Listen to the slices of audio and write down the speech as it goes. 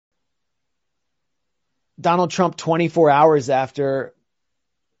Donald Trump, 24 hours after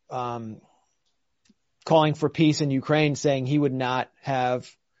calling for peace in Ukraine, saying he would not have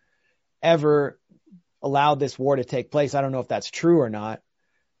ever allowed this war to take place. I don't know if that's true or not.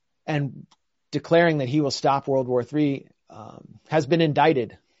 And declaring that he will stop World War III has been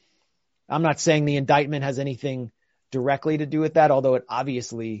indicted. I'm not saying the indictment has anything directly to do with that, although it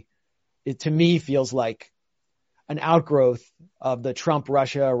obviously, to me, feels like an outgrowth of the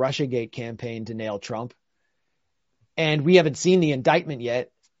Russiagate campaign to nail Trump. And we haven't seen the indictment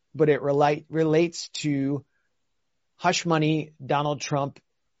yet, but it relates to hush money Donald Trump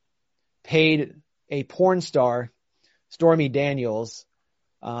paid a porn star, Stormy Daniels,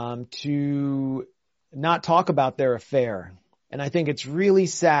 to not talk about their affair. And I think it's really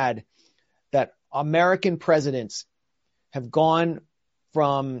sad that American presidents have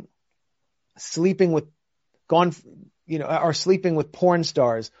are sleeping with porn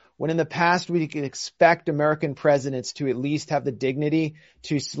stars, when in the past we could expect American presidents to at least have the dignity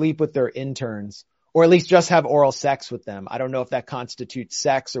to sleep with their interns, or at least just have oral sex with them. I don't know if that constitutes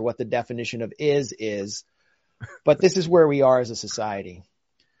sex or what the definition of is, but this is where we are as a society.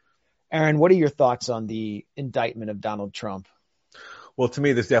 Aaron, what are your thoughts on the indictment of Donald Trump? Well, to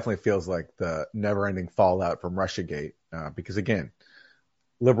me, this definitely feels like the never-ending fallout from Russiagate, because again,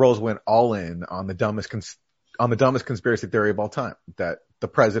 liberals went all in on the dumbest conspiracy theory of all time, that the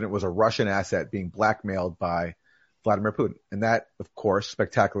president was a Russian asset being blackmailed by Vladimir Putin. And that, of course,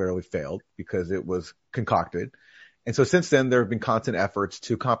 spectacularly failed because it was concocted. And so since then, there have been constant efforts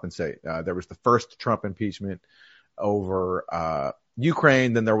to compensate. There was the first Trump impeachment over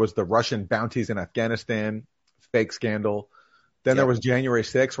Ukraine. Then there was the Russian bounties in Afghanistan, fake scandal. Then there was January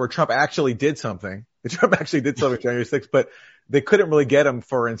 6th, where Trump actually did something. January 6th, but they couldn't really get him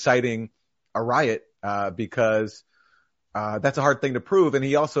for inciting a riot because that's a hard thing to prove. And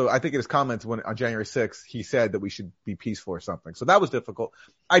he also, I think in his comments on January 6th, he said that we should be peaceful or something. So that was difficult.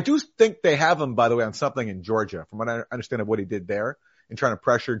 I do think they have him, by the way, on something in Georgia, from what I understand of what he did there, in trying to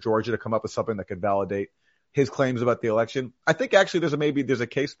pressure Georgia to come up with something that could validate his claims about the election. I think actually there's a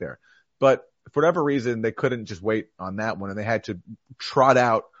case there, but for whatever reason, they couldn't just wait on that one, and they had to trot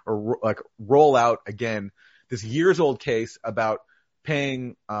out or roll out again this years old case about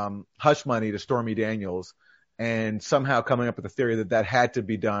paying hush money to Stormy Daniels, and somehow coming up with the theory that had to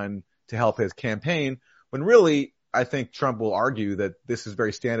be done to help his campaign, when really I think Trump will argue that this is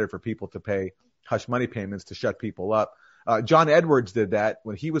very standard for people to pay hush money payments to shut people up. John Edwards did that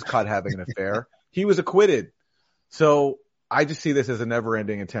when he was caught having an affair. He was acquitted. So I just see this as a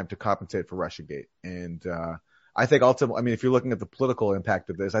never-ending attempt to compensate for Russiagate. And I think ultimately, I mean, if you're looking at the political impact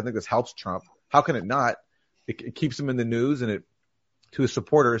of this, I think this helps Trump. How can it not? It keeps him in the news, and to his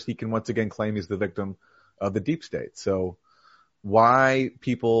supporters, he can once again claim he's the victim of the deep state. So why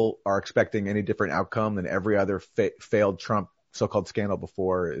people are expecting any different outcome than every other failed Trump so-called scandal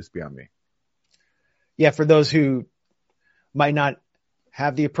before is beyond me. Yeah, for those who might not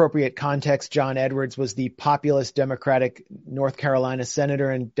have the appropriate context, John Edwards was the populist Democratic North Carolina senator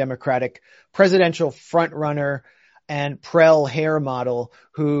and Democratic presidential frontrunner and Prel hair model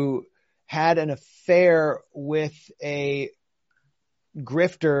who had an affair with a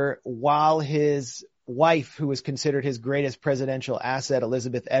grifter while his wife, who was considered his greatest presidential asset,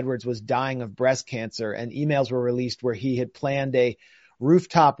 Elizabeth Edwards, was dying of breast cancer. And emails were released where he had planned a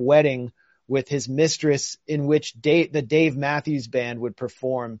rooftop wedding with his mistress, in which the Dave Matthews Band would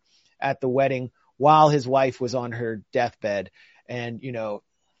perform at the wedding while his wife was on her deathbed. And, you know,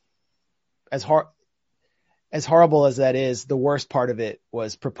 as horrible as that is, the worst part of it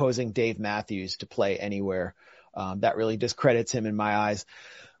was proposing Dave Matthews to play anywhere. That really discredits him in my eyes.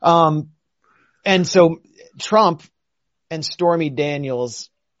 And so Trump and Stormy Daniels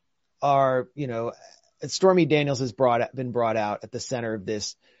are, you know, Stormy Daniels has been brought out at the center of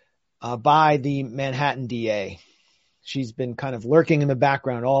this by the Manhattan DA. She's been kind of lurking in the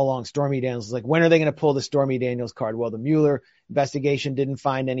background all along. Stormy Daniels is like, when are they going to pull the Stormy Daniels card? Well, the Mueller investigation didn't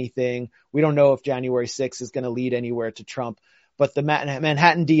find anything. We don't know if January 6th is going to lead anywhere to Trump. But the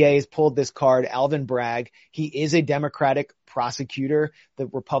Manhattan DA has pulled this card, Alvin Bragg. He is a Democratic prosecutor. The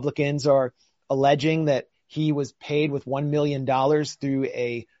Republicans are alleging that he was paid with $1 million through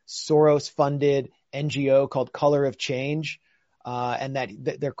a Soros-funded NGO called Color of Change. And that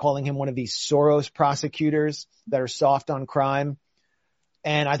they're calling him one of these Soros prosecutors that are soft on crime.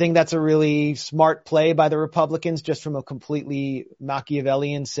 And I think that's a really smart play by the Republicans, just from a completely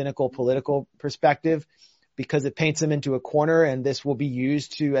Machiavellian, cynical political perspective, because it paints them into a corner. And this will be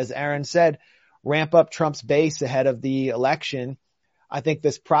used to, as Aaron said, ramp up Trump's base ahead of the election. I think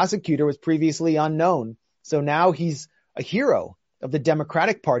this prosecutor was previously unknown. So now he's a hero of the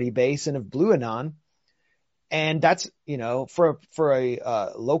Democratic Party base and of Blue Anon. And that's, for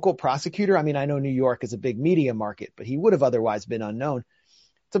a local prosecutor, I mean, I know New York is a big media market, but he would have otherwise been unknown.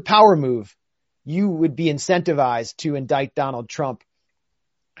 It's a power move. You would be incentivized to indict Donald Trump.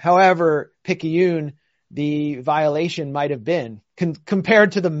 However picayune the violation might have been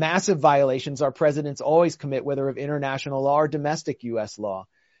compared to the massive violations our presidents always commit, whether of international law or domestic U.S. law.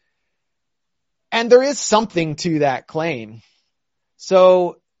 And there is something to that claim.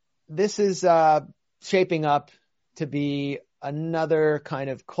 So this is shaping up to be another kind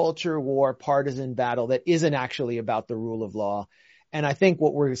of culture war partisan battle that isn't actually about the rule of law. And I think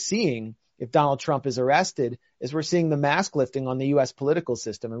what we're seeing, if Donald Trump is arrested, is we're seeing the mask lifting on the U.S. political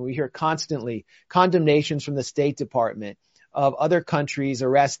system. And we hear constantly condemnations from the State Department of other countries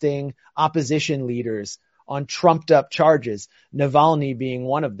arresting opposition leaders on trumped up charges, Navalny being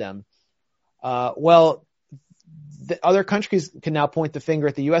one of them. The other countries can now point the finger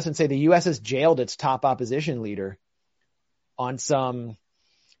at the U.S. and say the U.S. has jailed its top opposition leader on some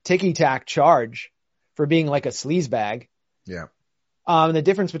ticky-tack charge for being like a sleazebag. Yeah. The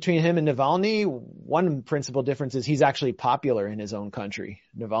difference between him and Navalny, one principal difference is he's actually popular in his own country.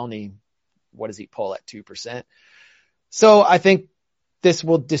 Navalny, what does he poll at 2%? So I think this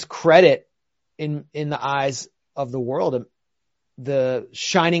will discredit in the eyes of the world the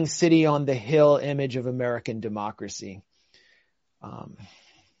shining city on the hill image of American democracy.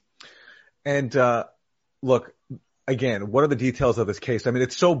 Look, again, what are the details of this case? I mean,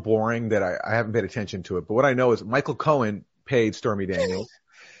 it's so boring that I haven't paid attention to it. But what I know is Michael Cohen paid Stormy Daniels.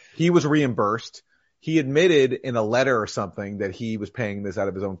 He was reimbursed. He admitted in a letter or something that he was paying this out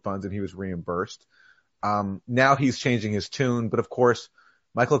of his own funds and he was reimbursed. Now he's changing his tune. But of course,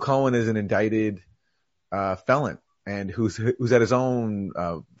 Michael Cohen is an indicted felon and who's had his own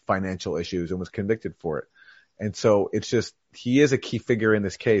financial issues and was convicted for it. And so it's just, he is a key figure in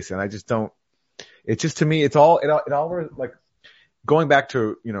this case. And I just don't, it's just, to me, it all like going back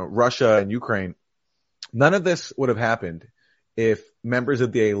to, Russia and Ukraine. None of this would have happened if members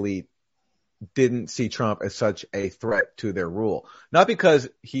of the elite didn't see Trump as such a threat to their rule. Not because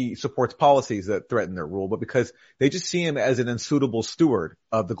he supports policies that threaten their rule, but because they just see him as an unsuitable steward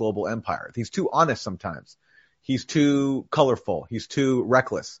of the global empire. He's too honest sometimes. He's too colorful. He's too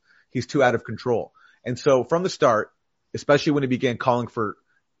reckless. He's too out of control. And so from the start, especially when he began calling for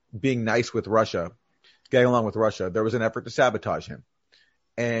being nice with Russia, getting along with Russia, there was an effort to sabotage him.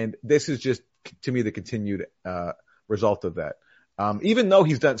 And this is just, to me, the continued result of that. Even though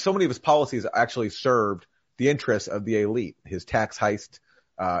he's done so many of his policies actually served the interests of the elite, his tax heist,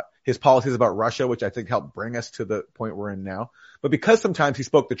 his policies about Russia, which I think helped bring us to the point we're in now. But because sometimes he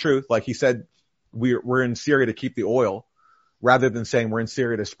spoke the truth, like he said, we're in Syria to keep the oil, rather than saying we're in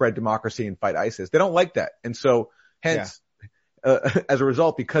Syria to spread democracy and fight ISIS. They don't like that. And so hence, as a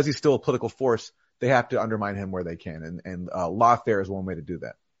result, because he's still a political force, they have to undermine him where they can. And lawfare is one way to do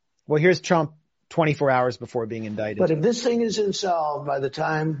that. Well, here's Trump 24 hours before being indicted. But if this thing isn't solved by the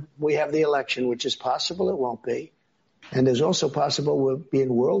time we have the election, which is possible it won't be, and there's also possible we'll be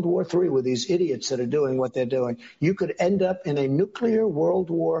in World War III with these idiots that are doing what they're doing, you could end up in a nuclear world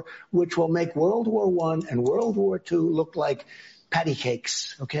war, which will make World War I and World War II look like patty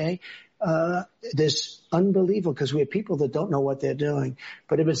cakes, okay? This unbelievable, because we have people that don't know what they're doing.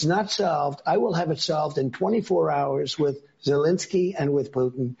 But if it's not solved, I will have it solved in 24 hours with Zelensky and with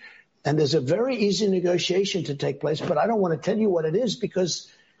Putin. And there's a very easy negotiation to take place, but I don't want to tell you what it is because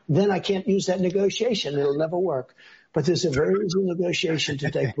then I can't use that negotiation. It'll never work. But there's a very easy negotiation to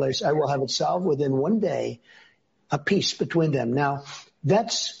take place. I will have it solved within one day, a peace between them. Now,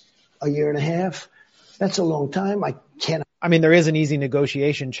 that's a year and a half. That's a long time. I mean, there is an easy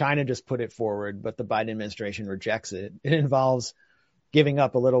negotiation. China just put it forward, but the Biden administration rejects it. It involves giving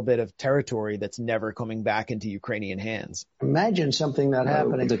up a little bit of territory that's never coming back into Ukrainian hands. Imagine something that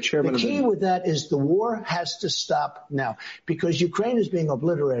happening. The key with that is the war has to stop now because Ukraine is being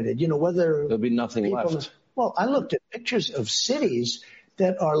obliterated. Whether there'll be nothing left. Well, I looked at pictures of cities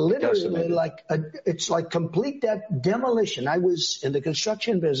that are literally it's like complete demolition. I was in the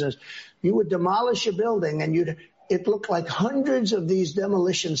construction business. You would demolish a building and it looked like hundreds of these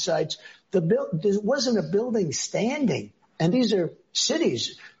demolition sites. There wasn't a building standing. And these are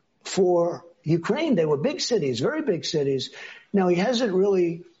cities for Ukraine. They were big cities, very big cities. Now,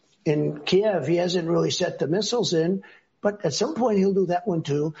 in Kiev, he hasn't really set the missiles in, but at some point he'll do that one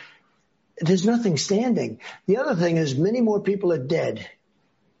too. There's nothing standing. The other thing is many more people are dead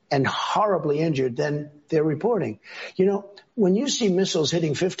and horribly injured than they're reporting. When you see missiles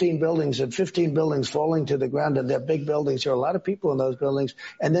hitting 15 buildings and 15 buildings falling to the ground, and they're big buildings, there are a lot of people in those buildings,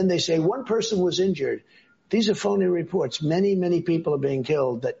 and then they say one person was injured. These are phony reports. Many, many people are being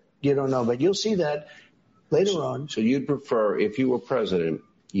killed that you don't know, but you'll see that later on. So you'd prefer, if you were president,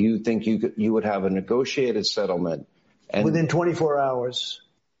 you think you would have a negotiated settlement and within 24 hours.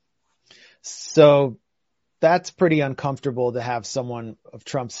 So that's pretty uncomfortable to have someone of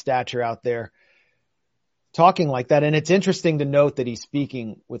Trump's stature out there talking like that. And it's interesting to note that he's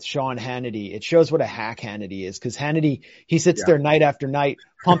speaking with Sean Hannity. It shows what a hack Hannity is, because Hannity, he sits there night after night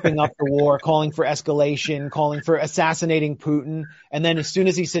pumping up the war, calling for escalation, calling for assassinating Putin. And then as soon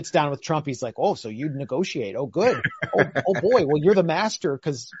as he sits down with Trump, he's like, oh, so you'd negotiate. Oh, good. Oh boy. Well, you're the master,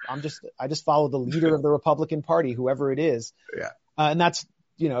 because I just follow the leader of the Republican Party, whoever it is. Yeah. And that's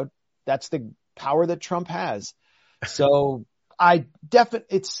the power that Trump has. So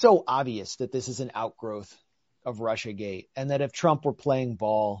it's so obvious that this is an outgrowth of Russiagate, and that if Trump were playing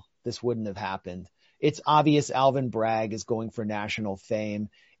ball, this wouldn't have happened. It's obvious Alvin Bragg is going for national fame.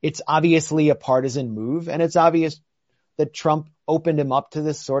 It's obviously a partisan move, and it's obvious that Trump opened himself up to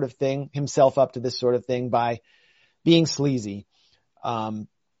this sort of thing by being sleazy.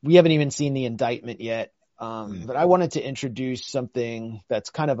 We haven't even seen the indictment yet. But I wanted to introduce something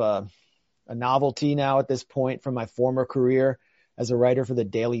that's kind of a novelty now at this point from my former career as a writer for the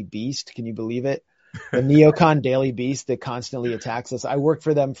Daily Beast. Can you believe it? The neocon Daily Beast that constantly attacks us. I worked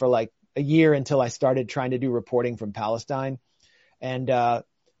for them for like a year until I started trying to do reporting from Palestine. And I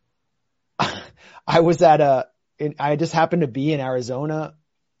just happened to be in Arizona,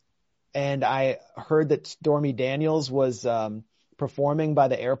 and I heard that Stormy Daniels was performing by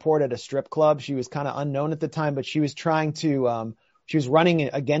the airport at a strip club. She was kind of unknown at the time, but she was she was running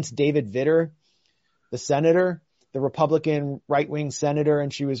against David Vitter, the senator, the Republican right-wing senator,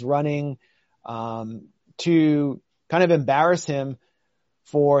 and she was running to kind of embarrass him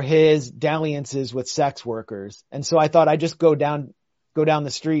for his dalliances with sex workers. And so I thought I'd just go down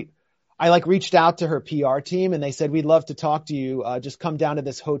the street. I reached out to her PR team, and they said, we'd love to talk to you. Just come down to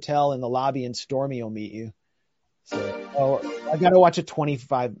this hotel in the lobby and Stormy will meet you. So I got to watch a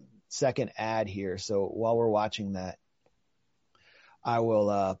 25-second ad here. So while we're watching that, I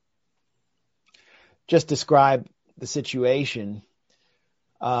will just describe the situation.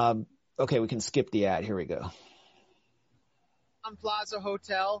 Okay, we can skip the ad. Here we go. Plaza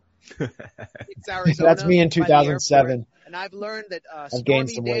Hotel. It's Arizona. That's me in 2007. And I've learned that gained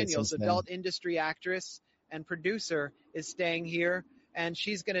Stormy some weight Daniels, since adult then. industry actress and producer, is staying here, and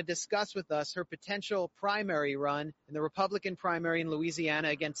she's going to discuss with us her potential primary run in the Republican primary in Louisiana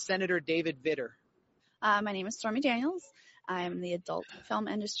against Senator David Vitter. My name is Stormy Daniels. I'm in the adult film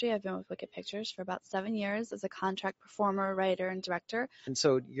industry. I've been with Wicked Pictures for about 7 years as a contract performer, writer, and director. And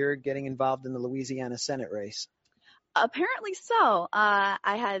so you're getting involved in the Louisiana Senate race. Apparently so. I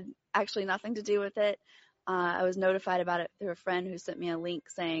had actually nothing to do with it. I was notified about it through a friend who sent me a link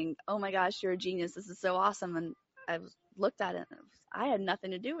saying, oh my gosh, you're a genius. This is so awesome. And I looked at it and I had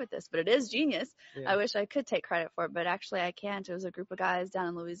nothing to do with this, but it is genius. Yeah. I wish I could take credit for it, but actually I can't. It was a group of guys down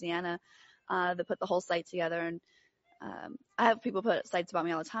in Louisiana that put the whole site together. And I have people put sites about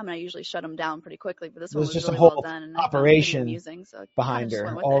me all the time, and I usually shut them down pretty quickly. But this one was just really a whole well done, and operation amusing, so behind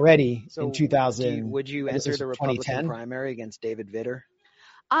her already so in 2000. Would you enter the Republican primary against David Vitter?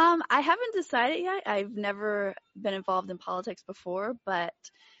 I haven't decided yet. I've never been involved in politics before, but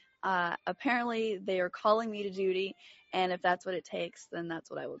apparently they are calling me to duty, and if that's what it takes, then that's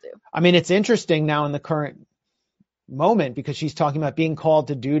what I will do. I mean, it's interesting now in the current moment because she's talking about being called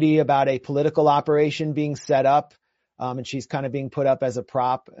to duty about a political operation being set up. And she's kind of being put up as a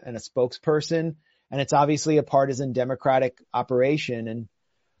prop and a spokesperson. And it's obviously a partisan Democratic operation.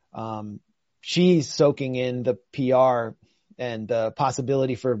 And she's soaking in the PR and the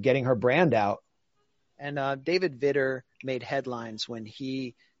possibility for getting her brand out. And David Vitter made headlines when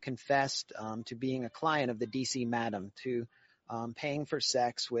he confessed to being a client of the DC Madam, to paying for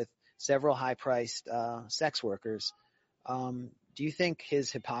sex with several high-priced sex workers. Do you think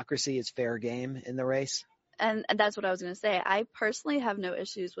his hypocrisy is fair game in the race? And that's what I was going to say. I personally have no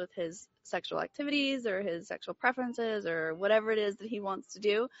issues with his sexual activities or his sexual preferences or whatever it is that he wants to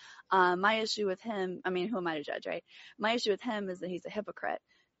do. My issue with him, I mean, who am I to judge, right? My issue with him is that he's a hypocrite.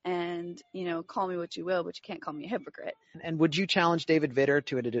 And, call me what you will, but you can't call me a hypocrite. And would you challenge David Vitter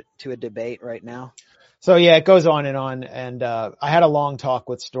to a debate right now? So, yeah, it goes on. And I had a long talk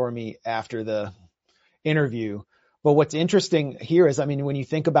with Stormy after the interview. But what's interesting here is, I mean, when you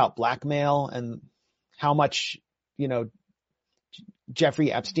think about blackmail and how much,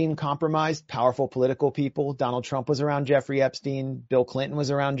 Jeffrey Epstein compromised powerful political people. Donald Trump was around Jeffrey Epstein. Bill Clinton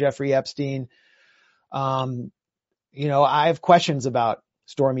was around Jeffrey Epstein. I have questions about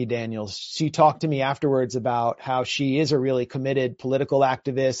Stormy Daniels. She talked to me afterwards about how she is a really committed political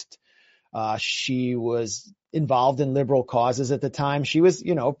activist. She was involved in liberal causes at the time. She was,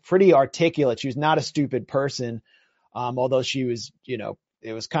 pretty articulate. She was not a stupid person. Although she was,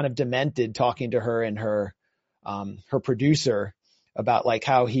 it was kind of demented talking to her and her producer about like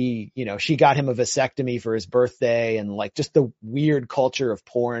how he, she got him a vasectomy for his birthday and like just the weird culture of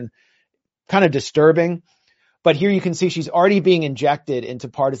porn, kind of disturbing. But here you can see she's already being injected into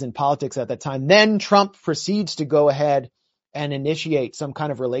partisan politics at that time. Then Trump proceeds to go ahead and initiate some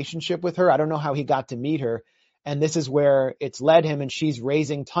kind of relationship with her. I don't know how he got to meet her. And this is where it's led him, and she's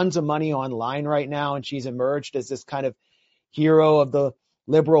raising tons of money online right now. And she's emerged as this kind of hero of the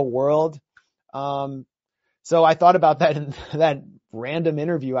liberal world. So I thought about that in that random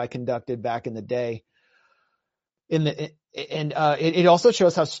interview I conducted back in the day. It also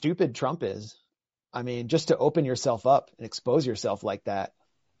shows how stupid Trump is. I mean, just to open yourself up and expose yourself like that.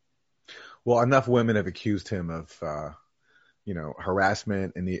 Well, enough women have accused him of,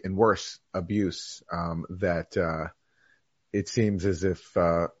 harassment and worse, abuse, that it seems as if,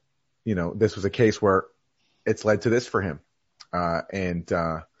 this was a case where it's led to this for him. It's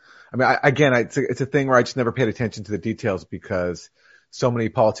a thing where I just never paid attention to the details because so many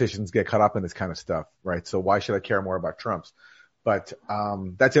politicians get caught up in this kind of stuff, right? So why should I care more about Trump's? But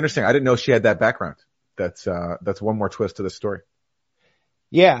that's interesting. I didn't know she had that background. That's one more twist to the story.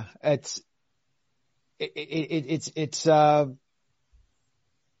 Yeah,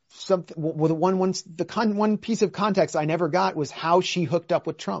 something. Well, one piece of context I never got was how she hooked up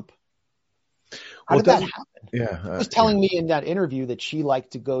with Trump. How did that happen? Yeah, she was telling me in that interview that she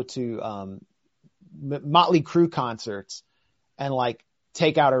liked to go to Motley Crue concerts and like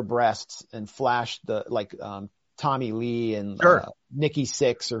take out her breasts and flash Tommy Lee and Nikki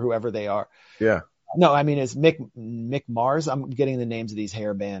Sixx or whoever they are. Yeah. No, I mean it's Mick Mars. I'm getting the names of these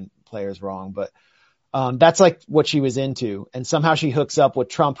hair band players wrong, but that's like what she was into. And somehow she hooks up with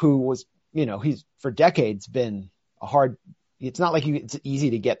Trump, who was, he's for decades been it's not like it's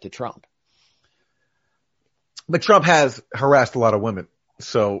easy to get to Trump. But Trump has harassed a lot of women.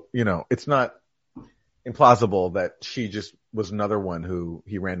 So, it's not implausible that she just was another one who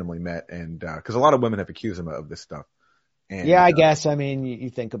he randomly met. And, cause a lot of women have accused him of this stuff. And, yeah, I guess. I mean, you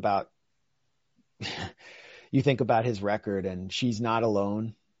think about his record, and she's not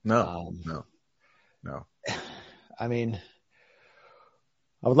alone. No. I mean,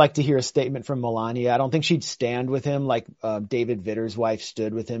 I would like to hear a statement from Melania. I don't think she'd stand with him like David Vitter's wife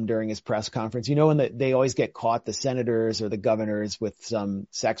stood with him during his press conference. When they always get caught, the senators or the governors, with some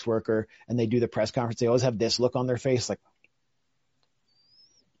sex worker, and they do the press conference, they always have this look on their face, like,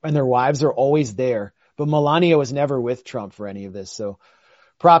 and their wives are always there. But Melania was never with Trump for any of this. So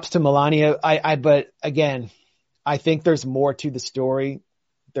props to Melania. But again, I think there's more to the story.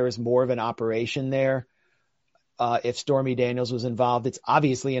 There's more of an operation there. If Stormy Daniels was involved, it's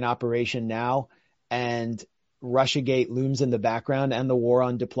obviously an operation now, and Russiagate looms in the background, and the war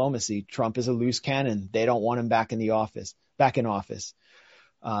on diplomacy. Trump is a loose cannon. They don't want him back in office. Go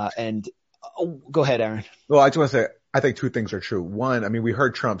ahead, Aaron. Well, I just want to say, I think two things are true. One, I mean, we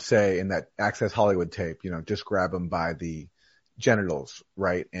heard Trump say in that Access Hollywood tape, just grab him by the genitals,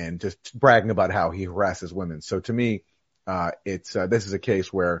 right? And just bragging about how he harasses women. So to me, this is a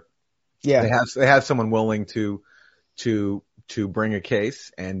case where they have someone willing to bring a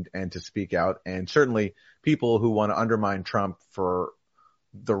case and to speak out. And certainly people who want to undermine Trump for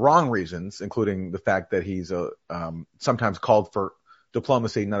the wrong reasons, including the fact that he's sometimes called for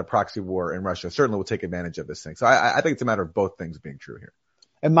diplomacy, not a proxy war in Russia, certainly will take advantage of this thing. So I think it's a matter of both things being true here.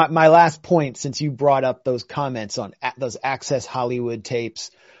 And my last point, since you brought up those comments on those Access Hollywood tapes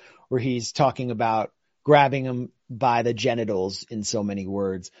where he's talking about grabbing him by the genitals in so many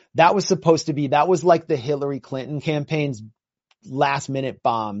words, that was like the Hillary Clinton campaign's last minute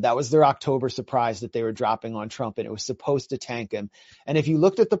bomb. That was their October surprise that they were dropping on Trump, and it was supposed to tank him. And if you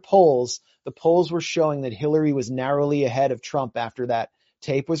looked at the polls were showing that Hillary was narrowly ahead of Trump after that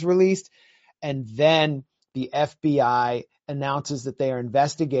tape was released. And then the FBI announces that they are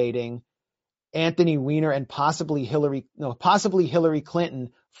investigating Anthony Weiner and possibly Hillary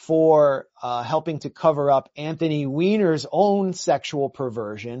Clinton for helping to cover up Anthony Weiner's own sexual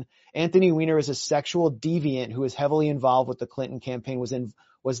perversion. Anthony Weiner is a sexual deviant who is heavily involved with the Clinton campaign,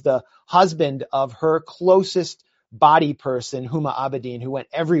 was the husband of her closest body person, Huma Abedin, who went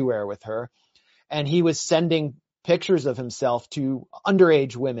everywhere with her. And he was sending pictures of himself to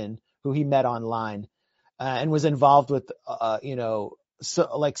underage women who he met online, and was involved with,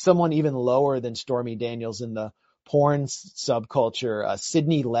 like someone even lower than Stormy Daniels in the porn subculture,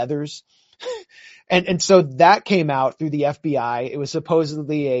 Sydney Leathers. And so that came out through the FBI. It was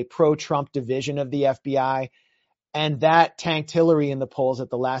supposedly a pro-Trump division of the FBI. And that tanked Hillary in the polls at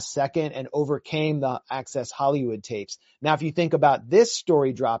the last second and overcame the Access Hollywood tapes. Now, if you think about this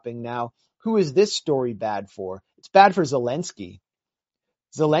story dropping now, who is this story bad for? It's bad for Zelensky.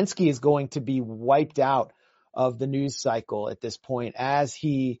 Zelensky is going to be wiped out of the news cycle at this point as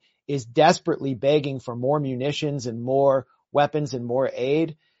he is desperately begging for more munitions and more weapons and more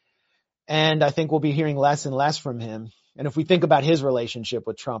aid. And I think we'll be hearing less and less from him. And if we think about his relationship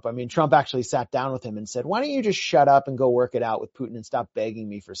with Trump, I mean, Trump actually sat down with him and said, why don't you just shut up and go work it out with Putin and stop begging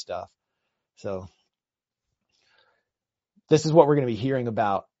me for stuff? So this is what we're going to be hearing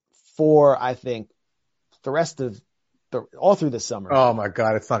about for, I think, the rest of all through the summer. Oh my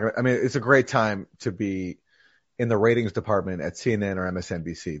God. It's a great time to be in the ratings department at CNN or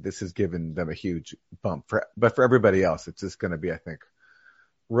MSNBC. This has given them a huge bump but for everybody else, it's just going to be, I think,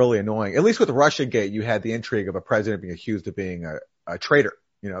 really annoying. At least with Russiagate, you had the intrigue of a president being accused of being a traitor.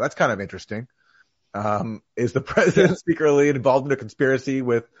 That's kind of interesting. Is the president secretly involved in a conspiracy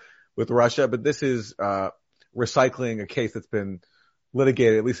with Russia? But this is recycling a case that's been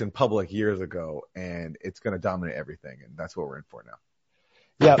litigated, at least in public, years ago, and it's going to dominate everything. And that's what we're in for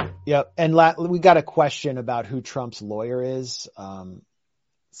now. Yep. And we got a question about who Trump's lawyer is. So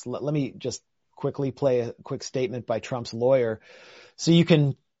let me just quickly play a quick statement by Trump's lawyer so you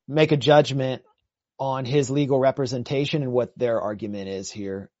can make a judgment on his legal representation and what their argument is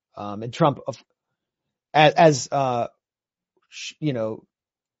here. And Trump, as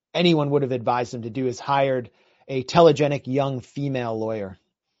anyone would have advised him to do, is hired a telegenic young female lawyer.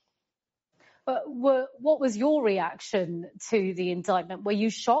 But what was your reaction to the indictment? Were you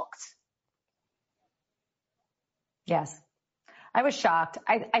shocked? Yes, I was shocked.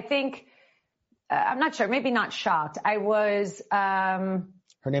 I think, I'm not sure, maybe not shocked. I was,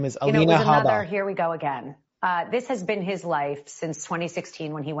 her name is Alina Habba. Here we go again. This has been his life since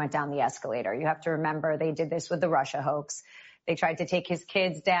 2016 when he went down the escalator. You have to remember they did this with the Russia hoax. They tried to take his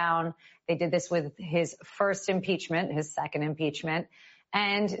kids down. They did this with his first impeachment, his second impeachment.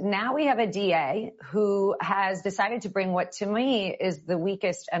 And now we have a DA who has decided to bring what to me is the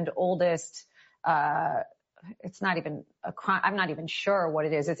weakest and oldest, it's not even a crime. I'm not even sure what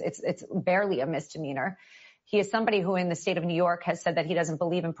it is. It's barely a misdemeanor. He is somebody who in the state of New York has said that he doesn't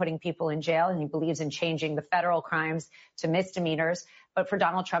believe in putting people in jail and he believes in changing the federal crimes to misdemeanors. But for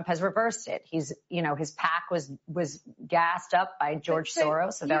Donald Trump has reversed it. His PAC was gassed up by George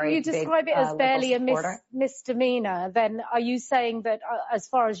Soros, a very you describe big, it as barely a misdemeanor. Then are you saying that as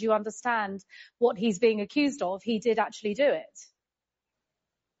far as you understand what he's being accused of, he did actually do it?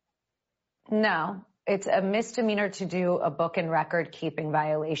 No. It's a misdemeanor to do a book and record keeping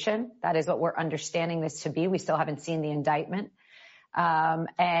violation. That is what we're understanding this to be. We still haven't seen the indictment.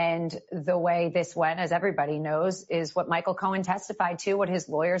 And the way this went, as everybody knows, is what Michael Cohen testified to, what his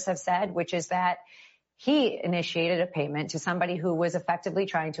lawyers have said, which is that he initiated a payment to somebody who was effectively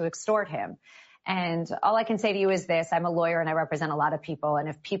trying to extort him. And all I can say to you is this, I'm a lawyer and I represent a lot of people. And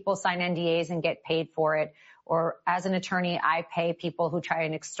if people sign NDAs and get paid for it, or as an attorney, I pay people who try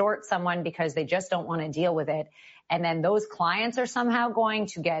and extort someone because they just don't want to deal with it. And then those clients are somehow going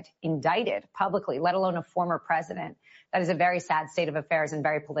to get indicted publicly, let alone a former president. That is a very sad state of affairs and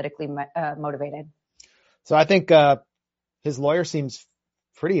very politically motivated. So I think his lawyer seems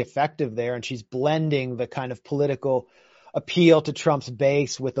pretty effective there, and she's blending the kind of political appeal to Trump's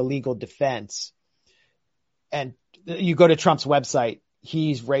base with a legal defense. And you go to Trump's website,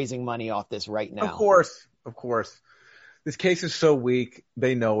 he's raising money off this right now. Of course. This case is so weak.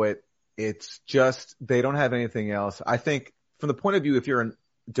 They know it. It's just, they don't have anything else. I think from the point of view, if you're a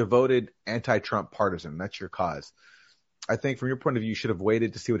devoted anti-Trump partisan, that's your cause. I think from your point of view, you should have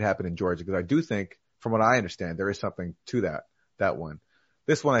waited to see what happened in Georgia, because I do think, from what I understand, there is something to that one.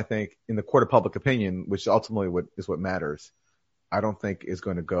 This one, I think, in the court of public opinion, which ultimately is what matters, I don't think is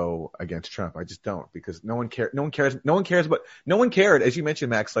going to go against Trump. I just don't, because no one cared, as you mentioned,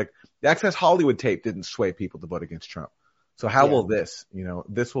 Max, like the Access Hollywood tape didn't sway people to vote against Trump. So how will this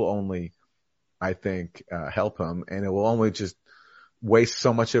will only, I think, help him, and it will only just waste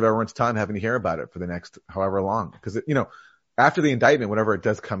so much of everyone's time having to hear about it for the next however long. Because, after the indictment, whenever it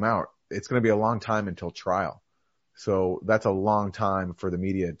does come out, it's going to be a long time until trial. So that's a long time for the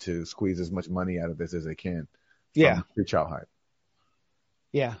media to squeeze as much money out of this as they can. Pre-trial hype.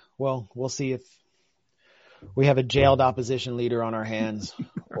 Yeah, well, we'll see if we have a jailed opposition leader on our hands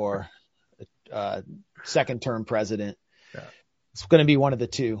or a second-term president. Yeah. It's going to be one of the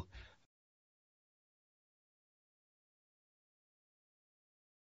two.